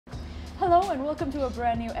Hello and welcome to a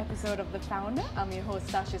brand new episode of The Founder. I'm your host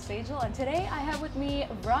Tasha Sejal, and today I have with me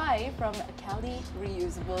Vraie from Cali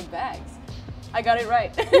Reusable Bags. I got it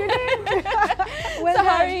right. You did. Well so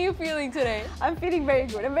how are you feeling today? I'm feeling very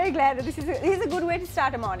good. I'm very glad that this is a good way to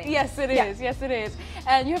start a morning. Yes, it is. Yes, it is.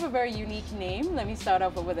 And you have a very unique name. Let me start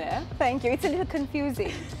off over there. Thank you. It's a little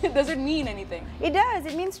confusing. Does it mean anything? It does.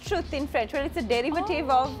 It means truth in French. Well, it's a derivative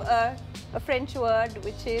of a French word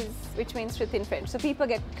which means truth in French. So people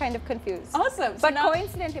get kind of confused. Awesome. But so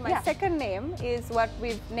coincidentally, my second name is what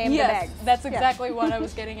we've named the bags. That's exactly what I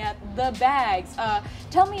was getting at. The bags.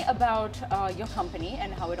 Tell me about your company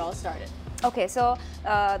and how it all started. Okay, so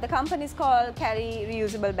the company is called Cali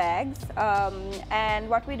Reusable Bags, and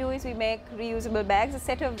what we do is we make reusable bags, a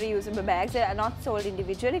set of reusable bags. They are not sold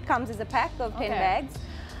individually. It comes as a pack of 10 bags,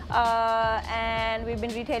 and we've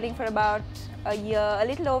been retailing for about a year, a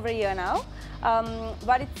little over a year now.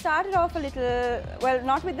 But it started off a little, well,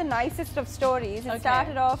 not with the nicest of stories. It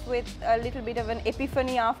started off with a little bit of an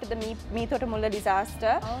epiphany after the Meetotamulla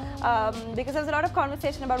disaster, because there was a lot of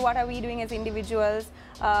conversation about what are we doing as individuals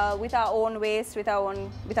with our own waste, with our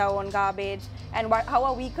own garbage, and how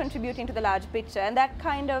are we contributing to the large picture. And that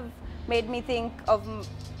kind of made me think of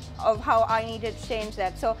how I needed to change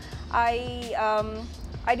that. So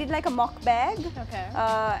I did like a mock bag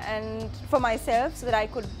and for myself, so that I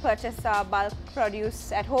could purchase bulk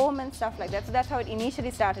produce at home and stuff like that. So that's how it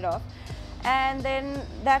initially started off. And then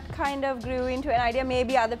that kind of grew into an idea,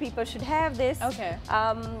 maybe other people should have this.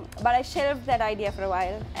 But I shelved that idea for a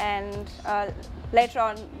while, and later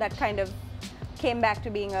on that kind of came back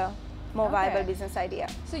to being a more viable business idea.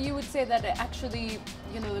 So you would say that actually,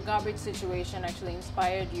 the garbage situation actually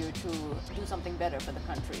inspired you to do something better for the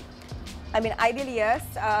country? I mean, ideally, yes.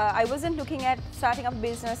 I wasn't looking at starting up a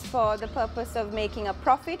business for the purpose of making a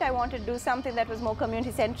profit. I wanted to do something that was more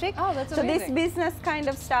community-centric. Oh, that's amazing. So this business kind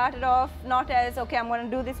of started off not as, okay, I'm going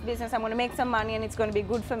to do this business, I'm going to make some money and it's going to be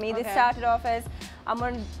good for me. This started off as, I'm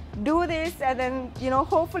going to do this and then,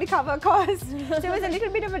 hopefully cover costs. So it was a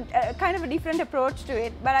little bit of a kind of a different approach to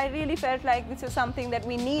it, but I really felt like this was something that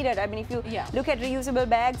we needed. I mean, if you look at reusable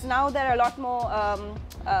bags, now there are a lot more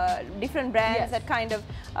different brands that kind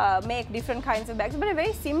of make different kinds of bags, but a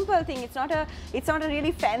very simple thing. It's not a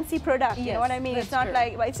really fancy product. You know what I mean? It's not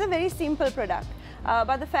like, it's a very simple product.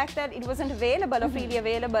 But the fact that it wasn't available or freely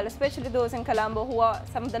available, especially those in Colombo who are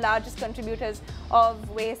some of the largest contributors of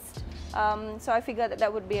waste. So I figured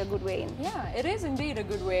that would be a good way in. Yeah, it is indeed a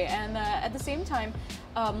good way, and at the same time,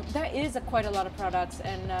 there is quite a lot of products,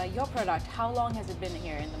 and your product, how long has it been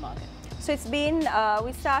here in the market? So it's been,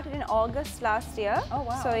 we started in August last year. Oh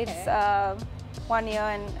wow. So it's 1 year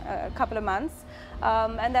and a couple of months,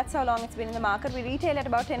 and that's how long it's been in the market. We retail at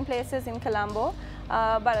about 10 places in Colombo,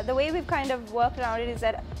 but the way we've kind of worked around it is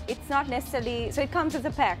that it's not necessarily, so it comes as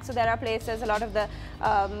a pack. So there are places, there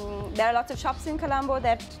are lots of shops in Colombo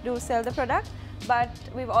that do sell the product, but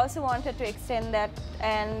we've also wanted to extend that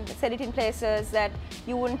and sell it in places that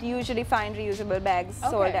you wouldn't usually find reusable bags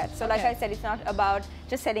sold at. So like I said, it's not about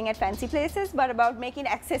just selling at fancy places, but about making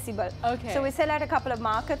it accessible. So we sell at a couple of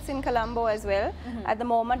markets in Colombo as well at the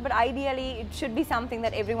moment, but ideally it should be something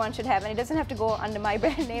that everyone should have, and it doesn't have to go under my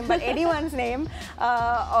brand name, but anyone's name,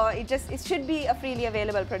 or it should be a freely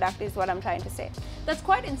available product is what I'm trying to say. That's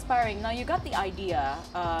quite inspiring. Now you got the idea,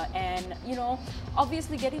 and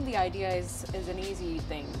obviously getting the idea is an easy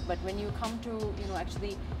thing, but when you come to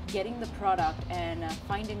actually getting the product and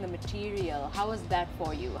finding the material, how was that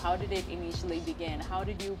for you? How did it initially begin? How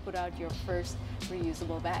did you put out your first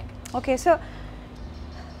reusable bag? Okay, so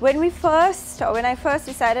when I first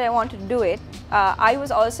decided I wanted to do it, I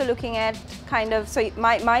was also looking at kind of, so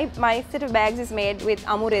my set of bags is made with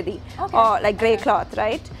amuredi, or like grey cloth,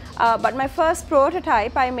 right? But my first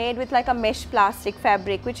prototype I made with like a mesh plastic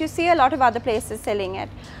fabric, which you see a lot of other places selling it.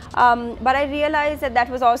 But I realized that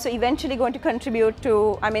was also eventually going to contribute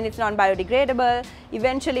to, I mean, it's non-biodegradable.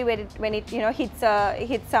 Eventually when it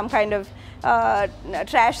hits some kind of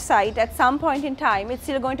trash site at some point in time, it's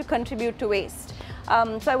still going to contribute to waste.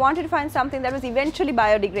 So I wanted to find something that was eventually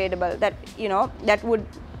biodegradable, that that would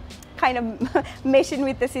kind of mesh in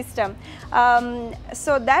with the system.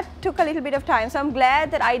 So that took a little bit of time. So I'm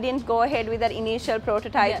glad that I didn't go ahead with that initial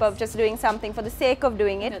prototype of just doing something for the sake of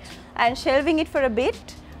doing it and shelving it for a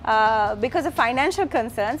bit because of financial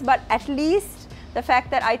concerns, but at least the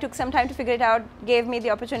fact that I took some time to figure it out gave me the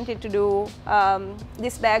opportunity to do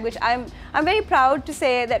this bag, which I'm very proud to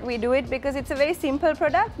say that we do it, because it's a very simple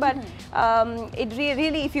product, but it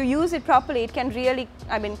really, if you use it properly, it can really,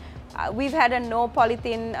 I mean, we've had a no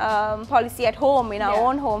polythene policy at home, in our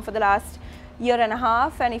own home, for the last year and a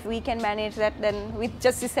half, and if we can manage that, then with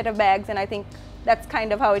just this set of bags, and I think that's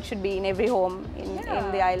kind of how it should be in every home in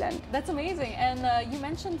the island. That's amazing. And you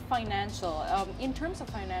mentioned financial. In terms of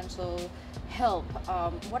financial help,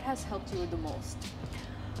 what has helped you the most?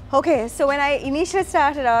 Okay, so when I initially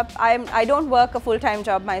started up, I don't work a full-time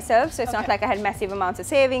job myself, so it's not like I had massive amounts of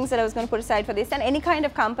savings that I was going to put aside for this. And any kind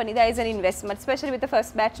of company, there is an investment, especially with the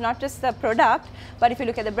first batch, not just the product, but if you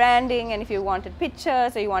look at the branding and if you wanted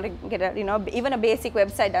pictures or you want to get a, even a basic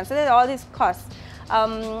website done. So there's all these costs.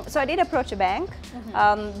 So I did approach a bank,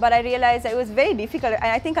 but I realized that it was very difficult. And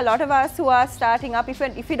I think a lot of us who are starting up,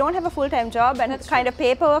 if you don't have a full-time job and kind of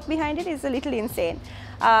paperwork behind it, is a little insane.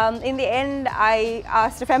 In the end, I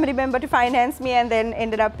asked a family member to finance me and then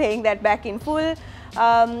ended up paying that back in full.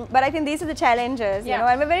 But I think these are the challenges, you know,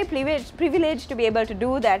 and we're very privileged to be able to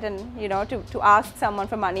do that and, to ask someone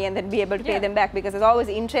for money and then be able to pay them back, because there's always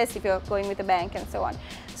interest if you're going with a bank and so on.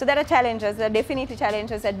 So there are challenges, there are definitely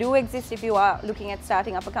challenges that do exist if you are looking at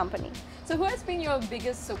starting up a company. So who has been your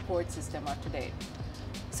biggest support system up to date?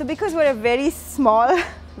 So because we're a very small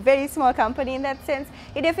company in that sense,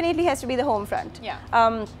 it definitely has to be the home front. Yeah.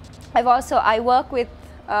 I work with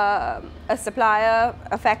a supplier,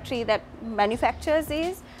 a factory that manufactures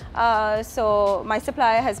these. So my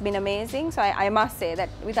supplier has been amazing. So I must say that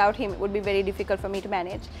without him, it would be very difficult for me to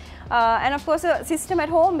manage. And of course, a system at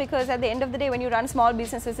home, because at the end of the day, when you run small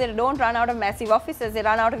businesses, they don't run out of massive offices, they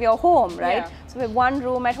run out of your home, right? Yeah. So we have one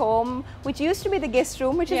room at home, which used to be the guest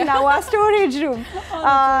room, which is now our storage room.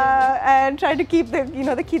 And try to keep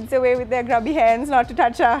the kids away with their grubby hands, not to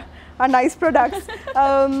touch our nice products.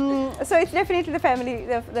 So it's definitely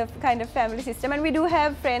the kind of family system. And we do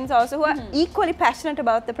have friends also who are equally passionate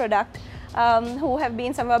about the product, who have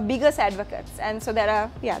been some of our biggest advocates. And so there are,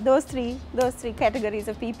 those three categories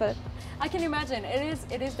of people. I can imagine.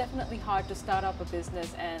 It is definitely hard to start up a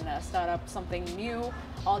business and start up something new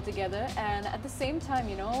altogether. And at the same time,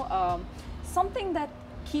 something that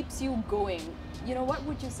keeps you going. What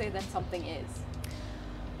would you say that something is?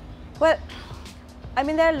 Well, I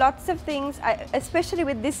mean, there are lots of things, especially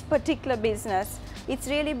with this particular business. It's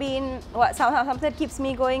really been, something that keeps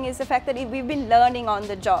me going is the fact that we've been learning on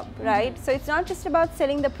the job, right? So it's not just about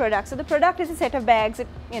selling the product. So the product is a set of bags,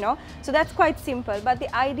 so that's quite simple. But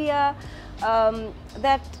the idea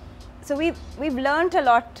so we've learned a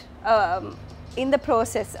lot in the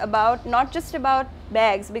process about, not just about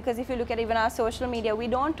bags, because if you look at even our social media, we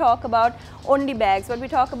don't talk about only bags, but we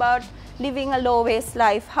talk about living a low waste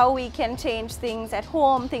life, how we can change things at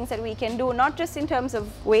home, things that we can do, not just in terms of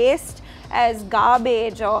waste as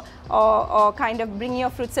garbage or kind of bring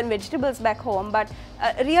your fruits and vegetables back home, but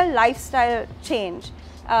a real lifestyle change.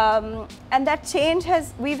 And that change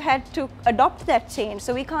we've had to adopt that change.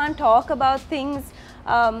 So we can't talk about things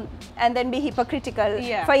and then be hypocritical.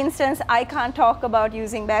 Yeah. For instance, I can't talk about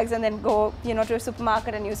using bags and then go, to a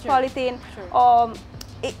supermarket and use polythene. Or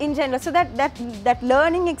in general, so that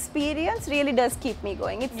learning experience really does keep me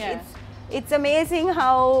going. It's amazing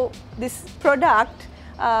how this product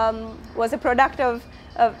was a product of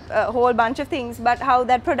a whole bunch of things, but how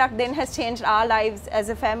that product then has changed our lives as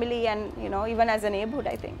a family and even as a neighborhood,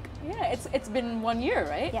 I think. Yeah, it's been 1 year,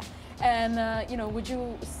 right? Yeah. And would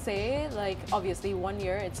you say, like, obviously 1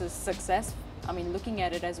 year, it's a success. I mean, looking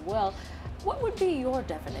at it as well, what would be your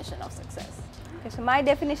definition of success? Okay, so my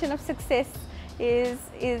definition of success is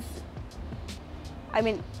I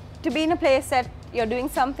mean, to be in a place that you're doing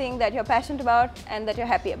something that you're passionate about and that you're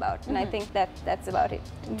happy about. And I think that's about it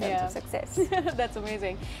in terms of success. That's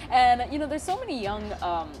amazing. And there's so many young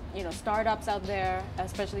startups out there,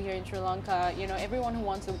 especially here in Sri Lanka. Everyone who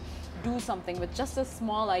wants to do something with just a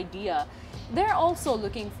small idea, they're also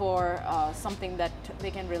looking for something that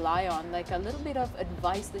they can rely on, like a little bit of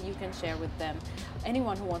advice that you can share with them,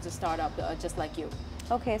 anyone who wants to start up just like you.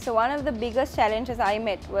 Okay, so one of the biggest challenges I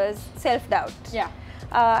met was self-doubt. Yeah.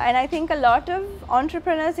 And I think a lot of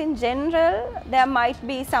entrepreneurs in general, there might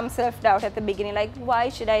be some self-doubt at the beginning, like, why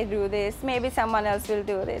should I do this? Maybe someone else will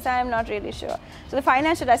do this. I'm not really sure. So the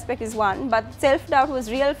financial aspect is one, but self-doubt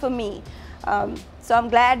was real for me. So I'm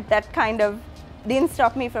glad that kind of didn't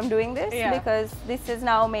stop me from doing this, because this has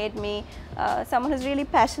now made me someone who's really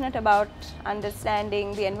passionate about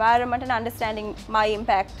understanding the environment and understanding my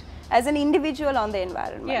impact as an individual on the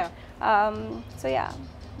environment. So yeah.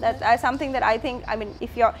 That's something that I think, I mean,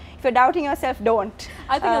 if you're doubting yourself, don't.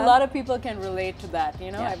 I think a lot of people can relate to that,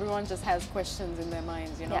 Everyone just has questions in their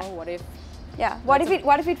minds, what if Yeah. What if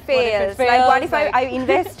it fails? Like what if I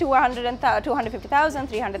invest 250,000,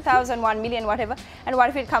 300,000, 1 million, whatever, and what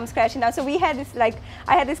if it comes crashing down? So we had this, like,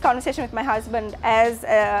 I had this conversation with my husband as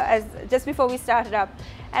just before we started up,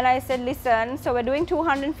 and I said, listen, so we're doing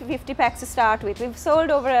 250 packs to start with. We've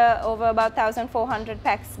sold over about 1,400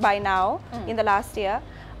 packs by now in the last year.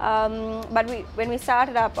 But when we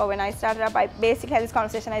started up, or when I started up, I basically had this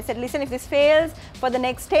conversation. I said, listen, if this fails, for the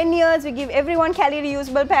next 10 years, we give everyone Cali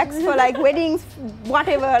reusable packs for like weddings,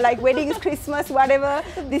 whatever, like weddings, Christmas, whatever.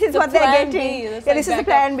 This is what they're getting. Yeah, this is the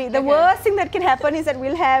plan B. The worst thing that can happen is that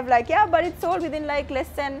we'll have like, yeah, but it's sold within like less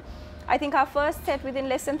than, I think our first set within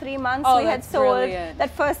less than 3 months we had sold that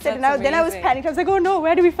first set. And then I was panicked. I was like, oh no,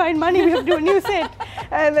 where do we find money? We have to do a new set.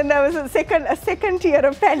 And then there was a second tier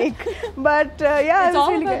of panic. But yeah, it's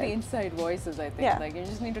all really about good. the inside voices, I think. Like you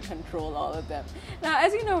just need to control all of them. Now,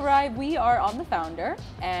 as you know, Vraie, we are on the founder,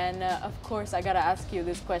 and of course, I gotta ask you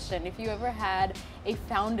this question: if you ever had a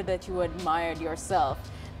founder that you admired yourself,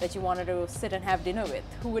 that you wanted to sit and have dinner with,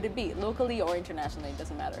 who would it be? Locally or internationally, it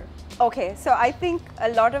doesn't matter. Okay, so I think a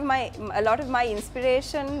lot of my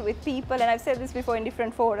inspiration with people, and I've said this before in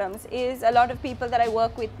different forums, is a lot of people that I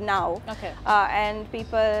work with now. Okay. And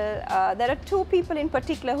people, there are two people in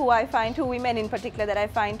particular who I find, two women in particular that I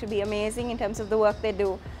find to be amazing in terms of the work they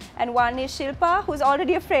do. And one is Shilpa, who's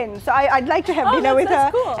already a friend, so I'd like to have dinner with her.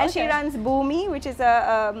 Cool. And she runs Boomi, which is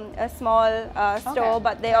a small store,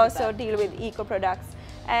 but they also deal with eco products.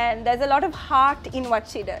 And there's a lot of heart in what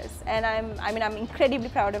she does, and I'm incredibly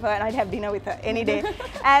proud of her, and I'd have dinner with her any day.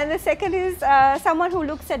 And the second is someone who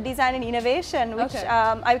looks at design and innovation, which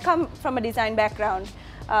I come from a design background.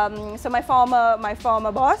 So my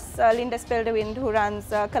former boss, Linda Speldewind, who runs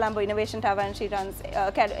Colombo Innovation Tower, and she runs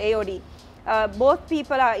AOD. Both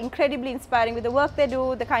people are incredibly inspiring with the work they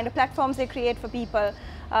do, the kind of platforms they create for people.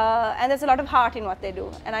 And there's a lot of heart in what they do,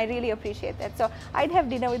 and I really appreciate that. So I'd have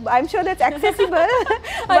dinner with, I'm sure that's accessible,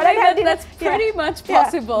 but I'd have dinner. That's pretty much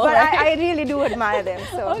possible. But I really do admire them.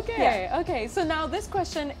 So, okay. So now this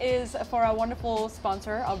question is for our wonderful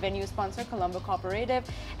sponsor, our venue sponsor, Colombo Cooperative,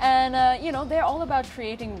 and you know, they're all about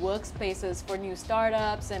creating workspaces for new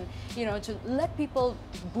startups, and you know, to let people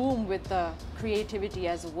boom with the creativity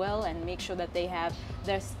as well, and make sure that they have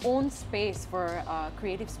their own space for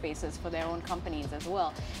creative spaces for their own companies as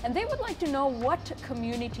well. And they would like to know what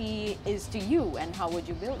community is to you, and how would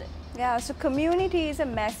you build it? Yeah, so community is a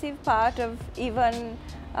massive part of even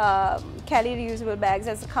Cali Reusable Bags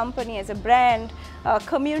as a company, as a brand.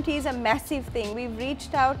 Community is a massive thing. We've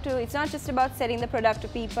reached out to, it's not just about selling the product to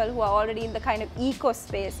people who are already in the kind of eco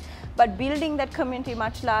space, but building that community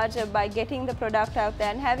much larger by getting the product out there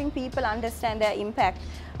and having people understand their impact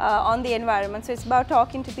on the environment. So it's about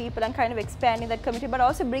talking to people and kind of expanding that community, but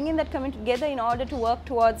also bringing that community together in order to work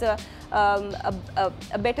towards a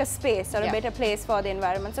better space or a better place for the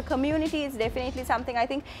environment. So community is definitely something. I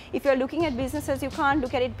think if you're looking at businesses, you can't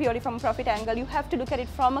look at it purely from a profit angle. You have to look at it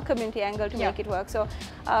from a community angle to make it work. So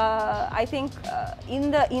I think in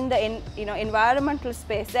the environmental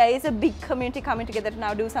space, there is a big community coming together to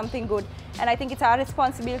now do something good, and I think it's our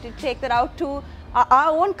responsibility to take that out to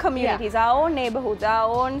our own communities, our own neighborhoods,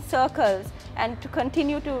 our own circles, and to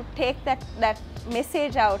continue to take that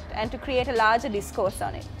message out and to create a larger discourse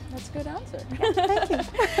on it. That's a good answer. Thank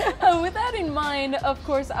you. With that in mind, of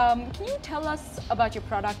course, can you tell us about your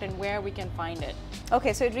product and where we can find it?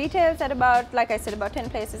 Okay, so it retails at about, like I said, about 10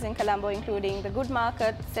 places in Colombo, including the Good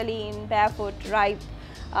Market, Celine, Barefoot, Ripe,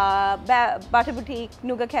 Butter Boutique,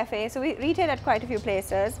 Nougat Cafe. So we retail at quite a few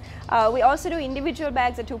places. We also do individual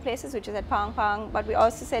bags at 2 places, which is at Pang Pang, but we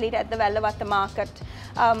also sell it at the Vallavatta market.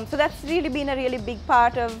 So that's really been a really big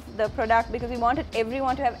part of the product, because we wanted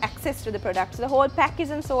everyone to have access to the product. So the whole pack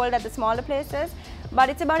isn't sold at the smaller places, but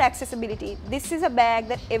it's about accessibility. This is a bag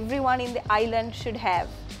that everyone in the island should have.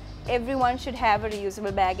 Everyone should have a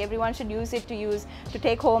reusable bag. Everyone should use it to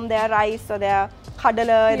take home their rice or their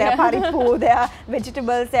khadala, their paripu, their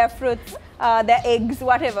vegetables, their fruits, their eggs,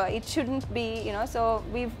 whatever. It shouldn't be, you know, so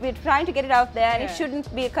we're trying to get it out there, and it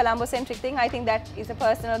shouldn't be a Colombo-centric thing. I think that is a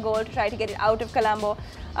personal goal, to try to get it out of Colombo,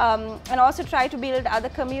 and also try to build other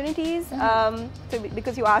communities. So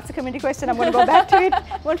because you asked the community question, I'm going to go back to it.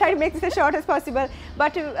 I'm going to try to make this as short as possible,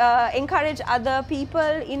 but to encourage other people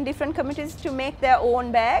in different communities to make their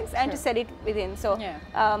own bags and to sell it within. So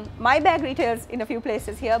my bag retails in a few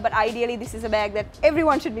places here, but ideally this is a bag that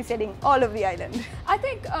everyone should be selling all over the island. I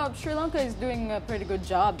think Sri Lanka is doing a pretty good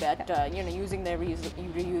job at you know, using their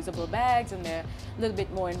reusable bags, and they're a little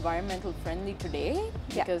bit more environmental friendly today,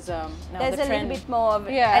 because now there's a little bit more of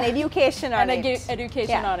Yeah. and education on it.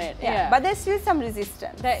 Education on it. Yeah. But there's still some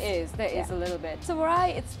resistance. There is a little bit. So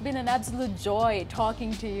Vraie, it's been an absolute joy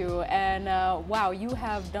talking to you, and wow, you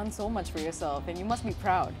have done so much for yourself, and you must be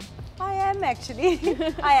proud. I am actually.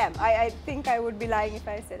 I am. I think I would be lying if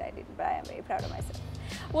I said I didn't, but I am very proud of myself.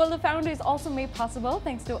 Well, the founder is also made possible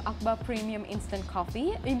thanks to Akbar Premium Instant Coffee,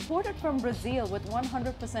 imported from Brazil with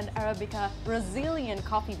 100% Arabica Brazilian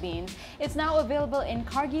coffee beans. It's now available in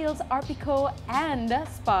Cargill's, Arpico, and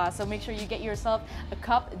Spa. So make sure you get yourself a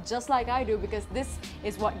cup just like I do, because this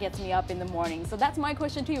is what gets me up in the morning. So that's my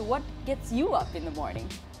question to you. What gets you up in the morning?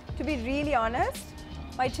 To be really honest,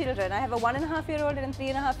 my children. I have a 1.5-year-old and a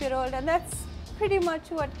 3.5-year-old, and that's pretty much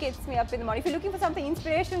what gets me up in the morning. If you're looking for something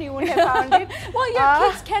inspirational, you wouldn't have found it. Well,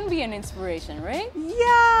 your kids can be an inspiration, right?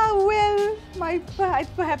 Yeah, well,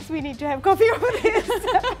 perhaps we need to have coffee over this.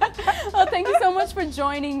 Well, thank you so much for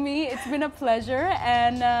joining me. It's been a pleasure,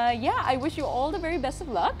 and yeah, I wish you all the very best of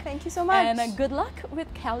luck. Thank you so much. And good luck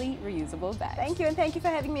with Cali Reusable Bags. Thank you, and thank you for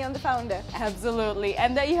having me on The Founder. Absolutely.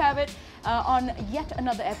 And there you have it on yet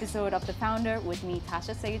another episode of The Founder with me,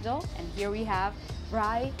 Tasha Sejal, and here we have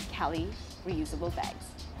Vraie Cali Reusable Bags.